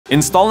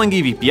Installing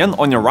a VPN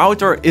on your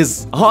router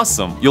is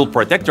awesome. You'll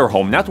protect your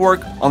home network,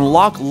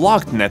 unlock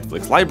locked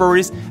Netflix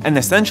libraries, and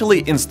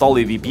essentially install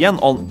a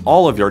VPN on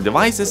all of your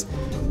devices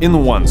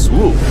in one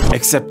swoop.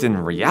 Except in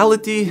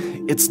reality,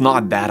 it's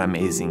not that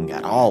amazing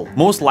at all.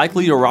 Most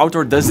likely your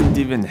router doesn't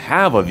even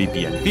have a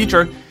VPN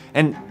feature,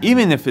 and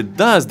even if it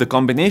does, the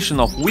combination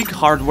of weak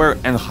hardware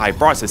and high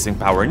processing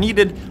power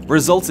needed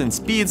results in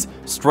speeds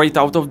straight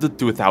out of the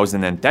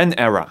 2010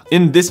 era.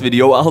 In this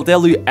video, I'll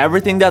tell you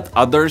everything that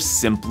others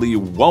simply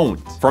won't.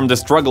 From the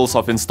struggles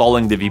of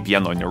installing the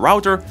VPN on your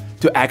router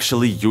to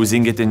actually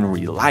using it in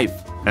real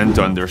life. And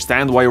to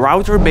understand why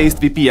router-based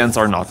VPNs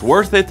are not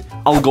worth it,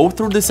 I'll go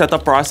through the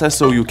setup process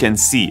so you can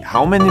see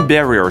how many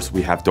barriers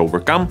we have to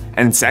overcome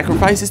and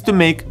sacrifices to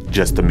make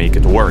just to make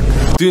it work.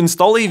 To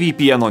install a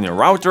VPN on your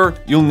router,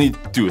 you'll need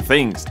two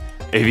things: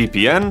 a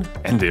VPN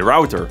and a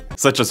router.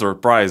 Such a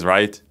surprise,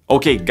 right?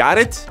 Okay, got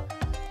it?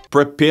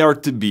 Prepare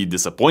to be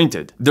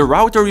disappointed. The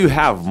router you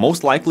have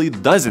most likely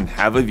doesn't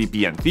have a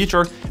VPN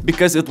feature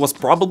because it was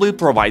probably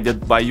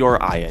provided by your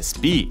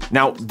ISP.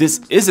 Now,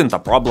 this isn't a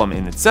problem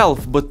in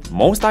itself, but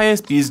most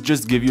ISPs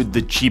just give you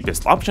the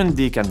cheapest option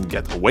they can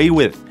get away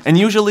with. And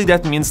usually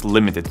that means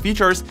limited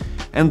features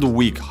and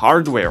weak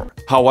hardware.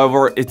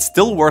 However, it's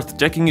still worth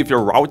checking if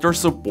your router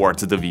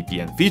supports the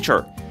VPN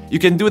feature. You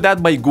can do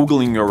that by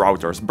googling your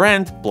router's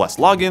brand plus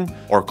login,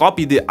 or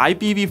copy the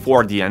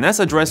IPv4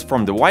 DNS address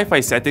from the Wi-Fi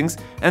settings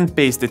and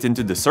paste it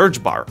into the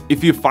search bar.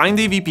 If you find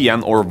a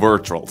VPN or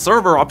virtual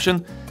server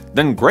option,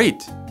 then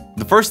great!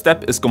 The first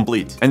step is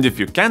complete. And if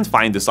you can't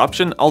find this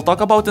option, I'll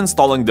talk about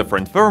installing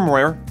different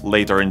firmware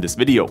later in this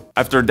video.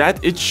 After that,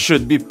 it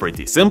should be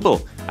pretty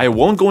simple. I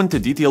won't go into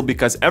detail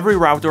because every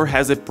router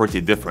has a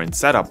pretty different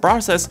setup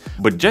process,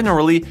 but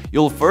generally,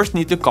 you'll first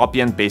need to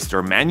copy and paste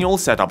your manual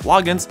setup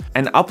logins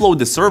and upload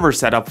the server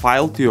setup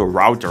file to your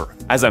router.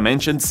 As I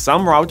mentioned,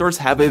 some routers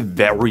have a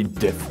very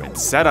different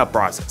setup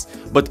process,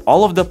 but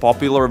all of the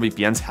popular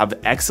VPNs have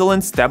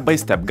excellent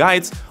step-by-step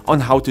guides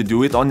on how to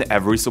do it on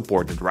every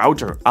supported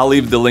router. I'll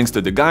leave the links to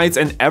the guides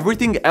and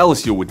everything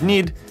else you would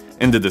need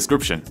in the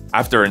description.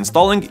 After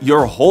installing,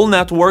 your whole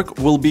network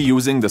will be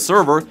using the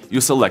server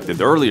you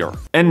selected earlier.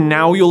 And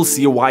now you'll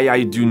see why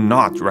I do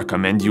not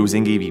recommend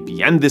using a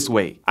VPN this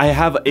way. I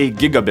have a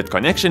gigabit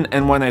connection,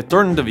 and when I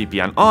turn the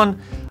VPN on,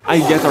 I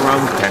get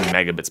around 10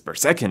 megabits per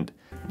second.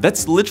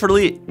 That's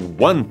literally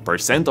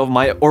 1% of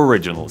my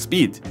original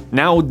speed.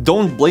 Now,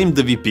 don't blame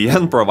the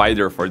VPN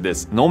provider for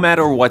this. No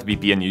matter what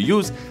VPN you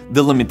use,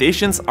 the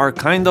limitations are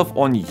kind of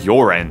on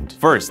your end.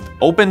 First,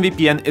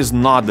 OpenVPN is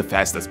not the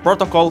fastest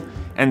protocol,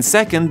 and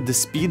second, the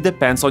speed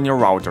depends on your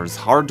router's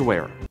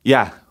hardware.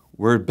 Yeah,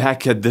 we're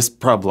back at this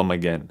problem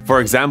again. For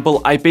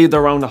example, I paid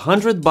around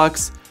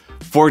 $100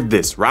 for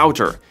this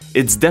router.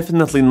 It's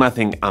definitely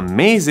nothing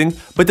amazing,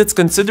 but it's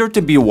considered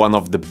to be one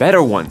of the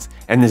better ones,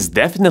 and is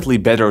definitely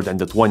better than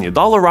the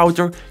 $20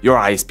 router your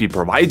ISP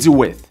provides you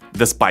with.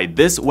 Despite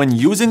this, when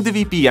using the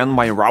VPN,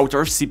 my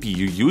router's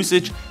CPU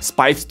usage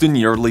spikes to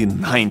nearly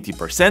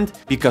 90%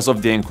 because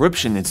of the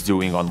encryption it's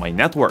doing on my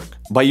network.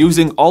 By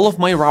using all of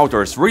my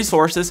router's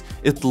resources,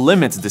 it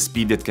limits the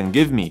speed it can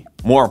give me.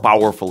 More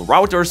powerful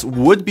routers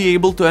would be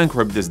able to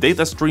encrypt this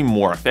data stream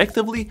more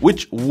effectively,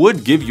 which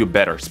would give you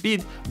better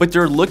speed, but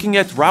you're looking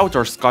at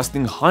routers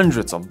costing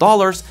hundreds of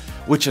dollars,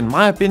 which in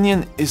my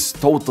opinion is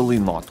totally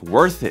not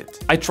worth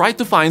it. I tried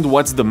to find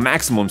what's the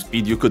maximum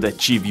speed you could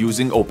achieve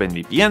using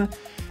OpenVPN,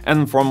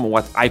 and from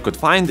what I could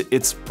find,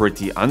 it's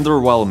pretty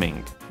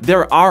underwhelming.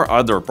 There are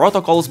other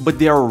protocols, but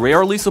they are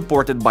rarely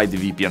supported by the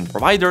VPN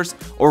providers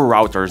or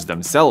routers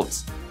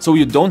themselves, so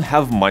you don't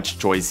have much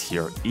choice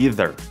here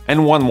either.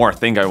 And one more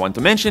thing I want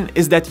to mention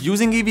is that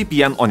using a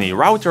VPN on a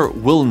router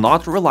will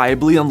not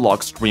reliably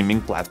unlock streaming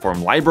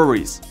platform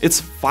libraries. It's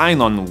fine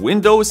on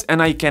Windows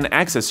and I can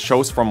access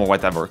shows from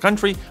whatever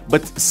country,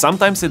 but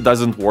sometimes it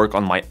doesn't work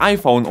on my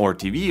iPhone or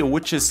TV,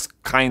 which is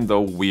kinda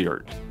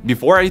weird.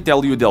 Before I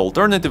tell you the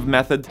alternative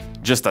method,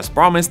 just as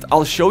promised,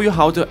 I'll show you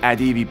how to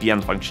add a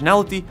VPN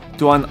functionality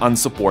to an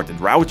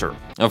unsupported router.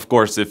 Of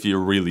course, if you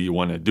really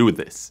wanna do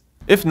this.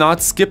 If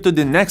not, skip to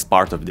the next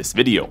part of this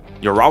video.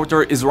 Your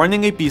router is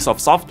running a piece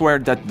of software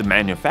that the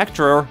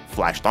manufacturer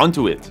flashed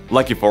onto it.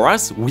 Lucky for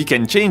us, we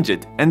can change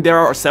it, and there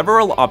are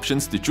several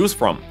options to choose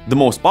from, the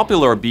most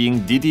popular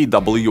being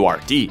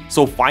DD-WRT.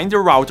 So find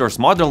your router's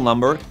model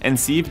number and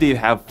see if they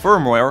have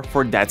firmware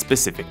for that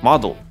specific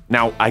model.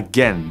 Now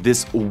again,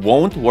 this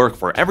won't work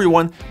for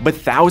everyone, but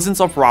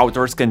thousands of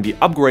routers can be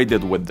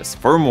upgraded with this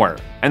firmware.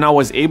 And I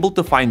was able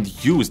to find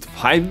used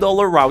 $5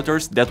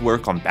 routers that were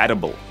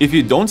compatible. If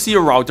you don't see a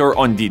router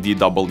on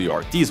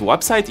DD-WRT's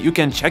website, you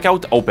can check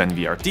out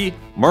OpenWRT,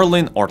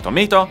 Merlin or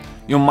Tomato.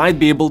 You might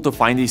be able to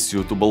find a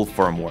suitable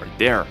firmware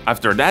there.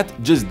 After that,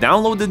 just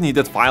download the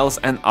needed files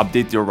and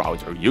update your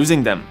router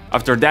using them.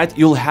 After that,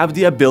 you'll have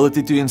the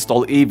ability to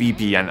install a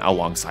VPN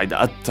alongside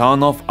a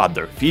ton of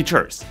other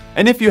features.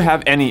 And if you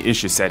have any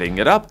issue setting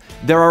it up,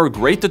 there are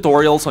great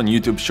tutorials on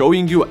YouTube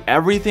showing you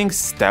everything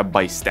step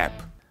by step.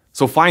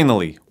 So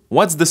finally,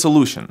 what's the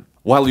solution?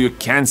 While you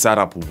can set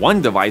up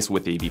one device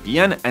with a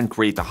VPN and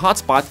create a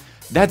hotspot,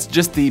 That's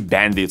just a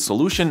band-aid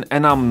solution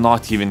and I'm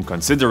not even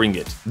considering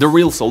it. The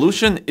real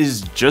solution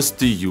is just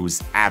to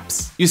use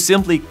apps. You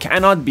simply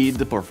cannot beat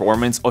the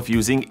performance of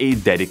using a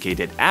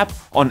dedicated app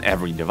on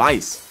every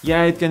device.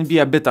 Yeah, it can be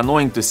a bit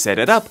annoying to set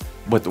it up,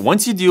 but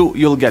once you do,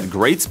 you'll get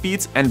great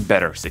speeds and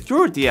better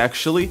security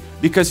actually,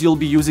 because you'll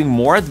be using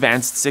more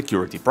advanced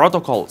security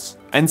protocols.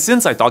 And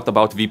since I talked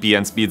about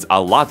VPN speeds a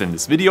lot in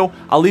this video,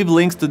 I'll leave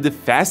links to the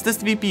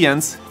fastest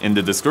VPNs in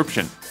the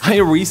description. I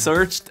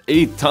researched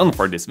a ton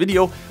for this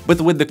video, but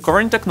with the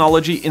current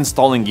technology,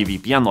 installing a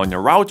VPN on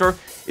your router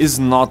is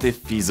not a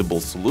feasible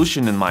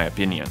solution in my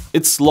opinion.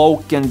 It's slow,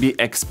 can be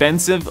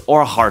expensive,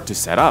 or hard to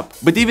set up.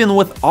 But even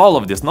with all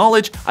of this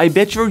knowledge, I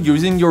bet you're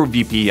using your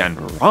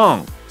VPN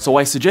wrong. So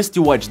I suggest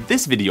you watch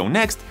this video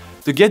next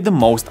to get the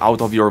most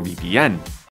out of your VPN.